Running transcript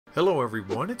Hello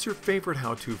everyone, it's your favorite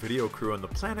how-to video crew on the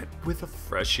planet with a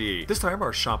freshie. This time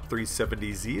our Shop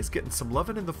 370Z is getting some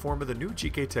loving in the form of the new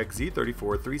Gktech Z34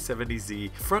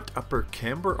 370Z Front Upper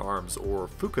Camber Arms, or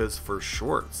FUCAs for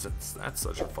short, since that's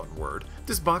such a fun word.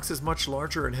 This box is much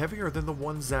larger and heavier than the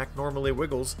one Zach normally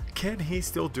wiggles. Can he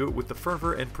still do it with the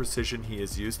fervor and precision he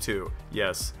is used to?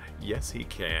 Yes he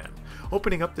can.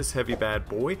 Opening up this heavy bad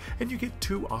boy, and you get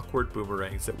two awkward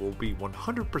boomerangs that will be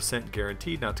 100%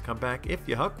 guaranteed not to come back if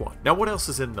you huck one. Now what else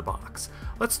is in the box?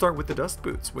 Let's start with the dust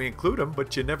boots. We include them,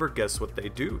 but you never guess what they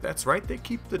do. That's right, they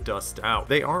keep the dust out.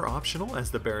 They are optional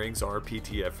as the bearings are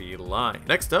PTFE lined.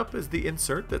 Next up is the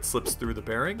insert that slips through the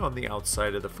bearing on the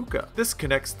outside of the FUCA. This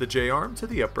connects the J-arm to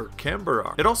the upper camber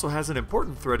arm. It also has an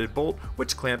important threaded bolt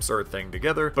which clamps our thing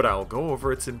together, but I'll go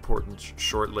over its importance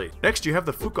shortly. Next you have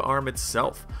the FUCA arm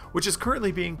itself, which is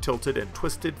currently being tilted and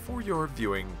twisted for your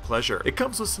viewing pleasure. It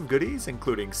comes with some goodies,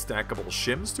 including stackable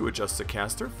shims to adjust the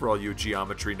caster for all you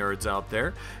geometry nerds out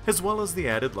there, as well as the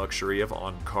added luxury of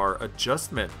on-car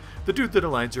adjustment. The dude that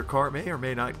aligns your car may or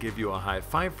may not give you a high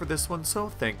five for this one, so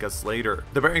thank us later.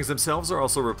 The bearings themselves are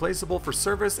also replaceable for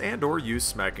service and or use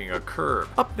smacking a curb.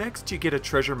 Up next, you get a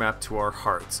treasure map to our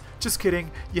hearts. Just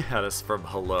kidding, you had us from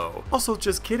hello. Also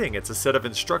just kidding, it's a set of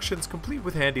instructions complete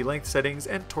with handy length settings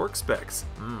and torque specs.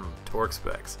 Torque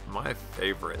specs, my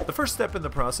favorite. The first step in the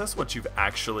process, once you've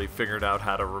actually figured out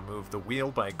how to remove the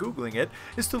wheel by googling it,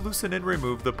 is to loosen and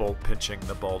remove the bolt pinching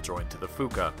the ball joint to the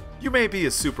FUCA. You may be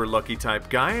a super lucky type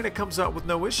guy and it comes out with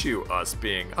no issue. Us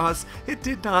being us, it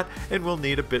did not, and will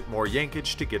need a bit more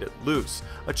yankage to get it loose.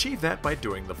 Achieve that by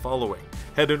doing the following.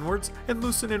 Head inwards and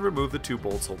loosen and remove the two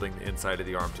bolts holding the inside of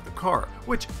the arm to the car,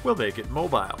 which will make it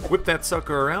mobile. Whip that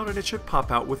sucker around and it should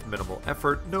pop out with minimal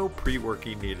effort. No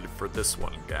pre-working needed for this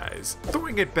one, guys.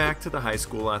 Throwing it back to the high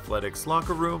school athletics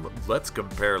locker room, let's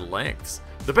compare lengths.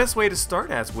 The best way to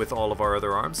start, as with all of our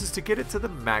other arms, is to get it to the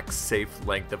max safe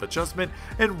length of adjustment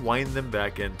and wind them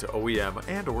back into OEM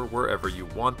and or wherever you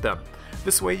want them.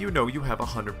 This way you know you have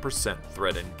 100%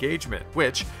 thread engagement,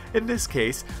 which, in this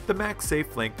case, the max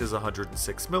safe length is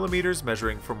 106mm,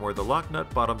 measuring from where the lock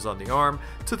nut bottoms on the arm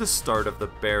to the start of the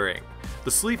bearing.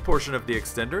 The sleeve portion of the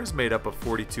extender is made up of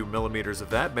 42mm of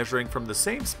that, measuring from the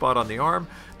same spot on the arm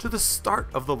to the start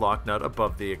of the lock nut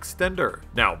above the extender.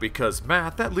 Now, because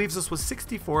math, that leaves us with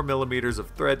 64mm of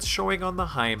threads showing on the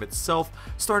heim itself,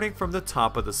 starting from the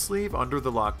top of the sleeve under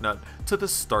the lock nut to the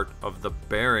start of the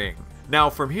bearing. Now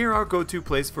from here, our go-to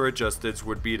place for adjusteds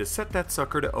would be to set that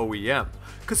sucker to OEM,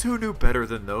 cause who knew better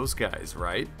than those guys,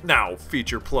 right? Now,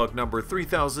 feature plug number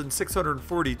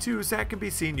 3642, Zach can be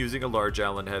seen using a large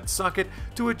Allen head socket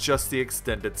to adjust the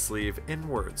extended sleeve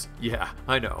inwards. Yeah,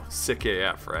 I know, sick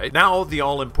AF, right? Now, the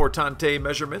all-importante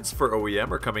measurements for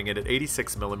OEM are coming in at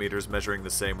 86mm, measuring the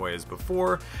same way as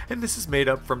before, and this is made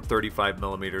up from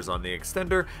 35mm on the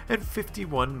extender and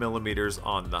 51mm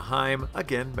on the heim,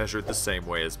 again measured the same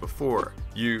way as before.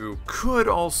 You could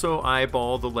also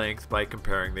eyeball the length by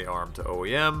comparing the arm to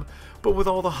OEM, but with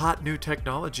all the hot new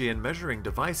technology and measuring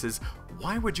devices,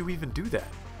 why would you even do that?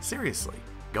 Seriously.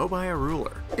 Go buy a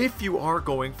ruler. If you are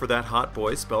going for that hot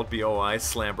boy, spelled B-O-I,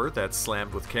 slamber, that's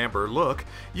slammed with camber look,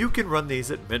 you can run these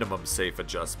at minimum safe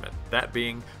adjustment, that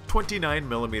being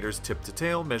 29mm tip to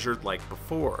tail measured like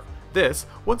before. This,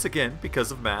 once again,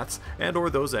 because of maths and or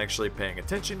those actually paying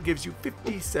attention, gives you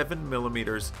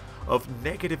 57mm of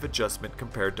negative adjustment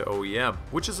compared to OEM,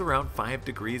 which is around 5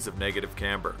 degrees of negative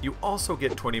camber. You also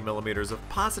get 20mm of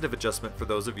positive adjustment for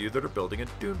those of you that are building a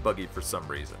dune buggy for some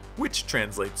reason, which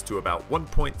translates to about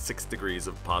 1.6 degrees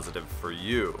of positive for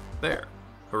you. There.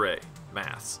 Hooray.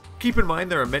 Maths. Keep in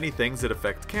mind there are many things that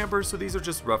affect camber, so these are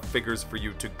just rough figures for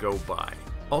you to go by.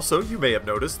 Also, you may have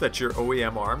noticed that your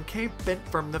OEM arm came bent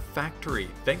from the factory.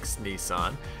 Thanks,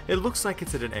 Nissan. It looks like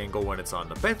it's at an angle when it's on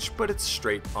the bench, but it's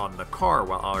straight on the car,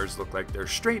 while ours look like they're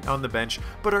straight on the bench,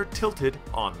 but are tilted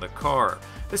on the car.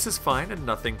 This is fine and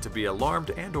nothing to be alarmed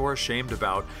and or ashamed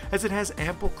about, as it has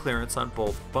ample clearance on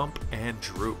both bump and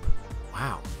droop.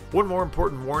 Wow. One more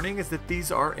important warning is that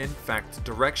these are in fact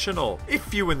directional.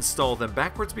 If you install them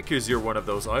backwards because you're one of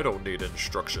those I don't need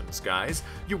instructions guys,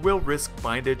 you will risk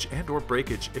bindage and or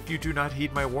breakage if you do not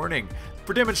heed my warning.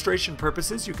 For demonstration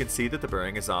purposes, you can see that the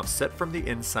bearing is offset from the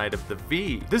inside of the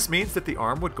V. This means that the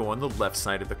arm would go on the left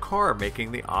side of the car,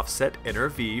 making the offset inner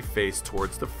V face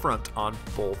towards the front on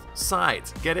both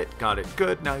sides. Get it? Got it.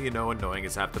 Good. Now you know, and knowing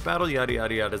is half the battle, yada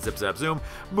yada yada, zip zap zoom.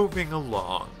 Moving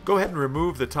along. Go ahead and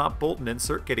remove the top bolt an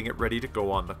insert, getting it ready to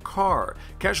go on the car.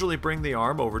 Casually bring the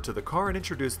arm over to the car and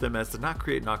introduce them as to not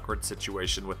create an awkward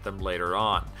situation with them later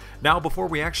on. Now, before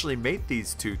we actually mate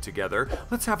these two together,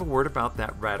 let's have a word about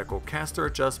that radical caster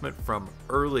adjustment from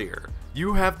earlier.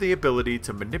 You have the ability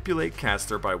to manipulate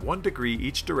caster by 1 degree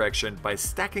each direction by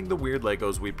stacking the weird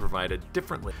Legos we provided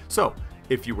differently. So,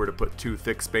 if you were to put 2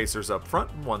 thick spacers up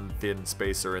front and 1 thin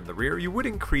spacer in the rear, you would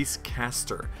increase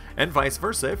caster. And vice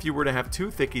versa, if you were to have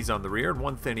 2 thickies on the rear and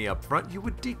 1 thinny up front, you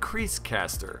would decrease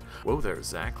caster. Whoa there,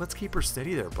 Zach, let's keep her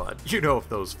steady there, bud. You know if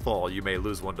those fall, you may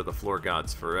lose one to the floor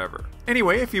gods forever.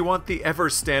 Anyway, if you want the ever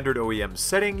standard OEM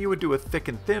setting, you would do a thick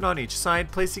and thin on each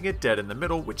side, placing it dead in the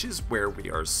middle, which is where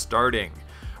we are starting.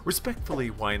 Respectfully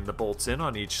wind the bolts in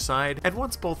on each side, and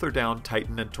once both are down,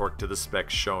 tighten and torque to the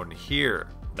specs shown here.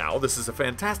 Now, this is a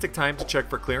fantastic time to check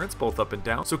for clearance both up and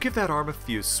down, so give that arm a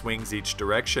few swings each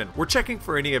direction. We're checking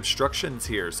for any obstructions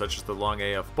here, such as the long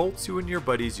AF bolts you and your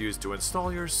buddies use to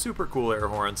install your super cool air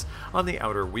horns on the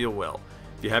outer wheel well.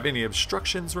 If you have any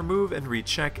obstructions, remove and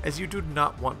recheck, as you do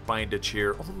not want bindage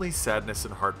here, only sadness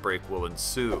and heartbreak will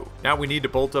ensue. Now we need to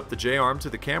bolt up the J-arm to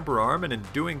the camber arm, and in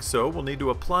doing so we'll need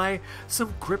to apply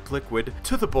some grip liquid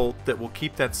to the bolt that will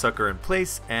keep that sucker in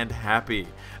place and happy.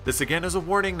 This again is a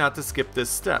warning not to skip this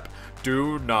step.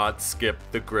 Do not skip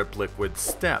the grip liquid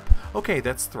step. Okay,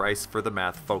 that's thrice for the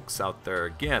math folks out there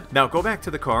again. Now go back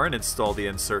to the car and install the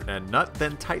insert and nut,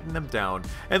 then tighten them down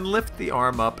and lift the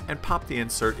arm up and pop the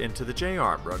insert into the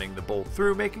J-arm, running the bolt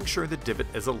through, making sure the divot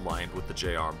is aligned with the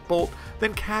J-arm bolt,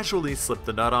 then casually slip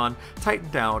the nut on,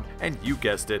 tighten down, and you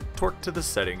guessed it, torque to the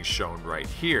settings shown right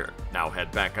here. Now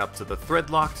head back up to the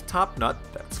thread-locked top nut,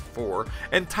 that's 4,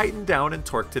 and tighten down and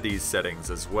torque to these settings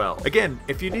as well. Again,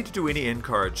 if you need to do any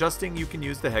in-car adjusting, you can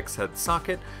use the hex head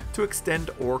socket to extend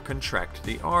or contract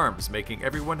the arms, making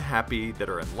everyone happy that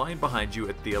are in line behind you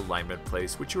at the alignment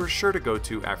place, which you are sure to go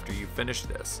to after you finish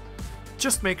this.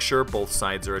 Just make sure both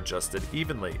sides are adjusted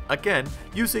evenly, again,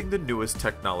 using the newest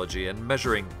technology and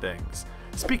measuring things.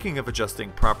 Speaking of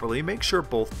adjusting properly, make sure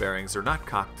both bearings are not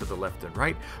cocked to the left and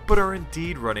right, but are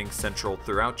indeed running central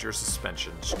throughout your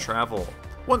suspension's travel.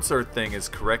 Once our thing is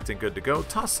correct and good to go,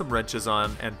 toss some wrenches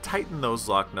on and tighten those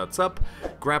lock nuts up,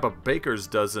 grab a baker's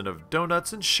dozen of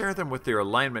donuts and share them with your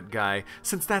alignment guy,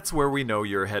 since that's where we know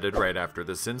you're headed right after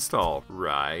this install,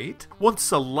 right?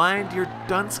 Once aligned, you're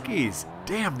dunskies.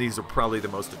 Damn, these are probably the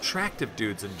most attractive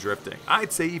dudes in drifting.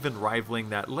 I'd say even rivaling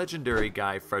that legendary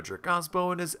guy Frederick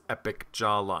Osbo and his epic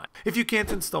jawline. If you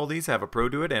can't install these, have a pro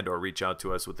do it and or reach out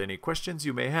to us with any questions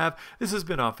you may have. This has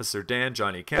been Officer Dan,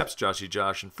 Johnny Caps, Joshy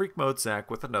Josh, and Freak Mode Zach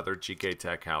with another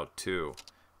Gktech How To.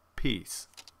 Peace.